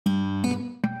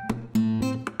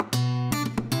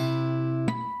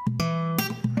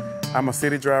I'm a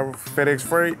city driver for FedEx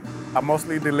Freight. I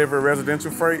mostly deliver residential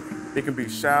freight. It can be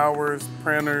showers,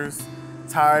 printers,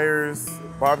 tires,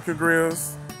 barbecue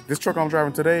grills. This truck I'm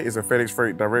driving today is a FedEx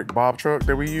Freight Direct Bob truck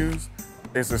that we use.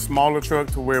 It's a smaller truck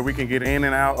to where we can get in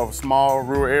and out of small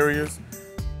rural areas.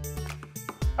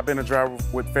 I've been a driver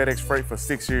with FedEx Freight for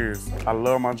 6 years. I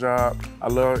love my job. I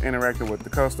love interacting with the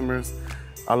customers.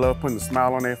 I love putting a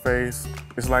smile on their face.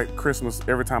 It's like Christmas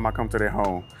every time I come to their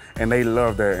home, and they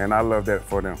love that, and I love that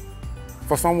for them.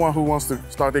 For someone who wants to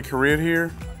start their career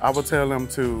here, I would tell them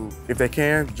to, if they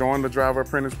can, join the driver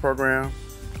apprentice program,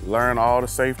 learn all the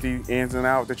safety ins and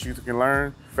outs that you can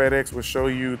learn. FedEx will show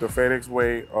you the FedEx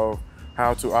way of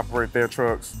how to operate their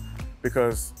trucks,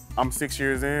 because I'm 6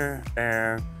 years in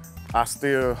and I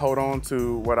still hold on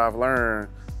to what I've learned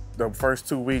the first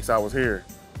 2 weeks I was here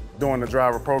doing the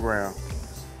driver program.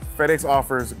 FedEx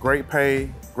offers great pay,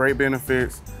 great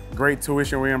benefits, great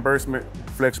tuition reimbursement,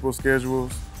 flexible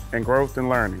schedules, and growth and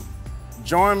learning.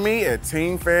 Join me at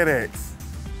Team FedEx.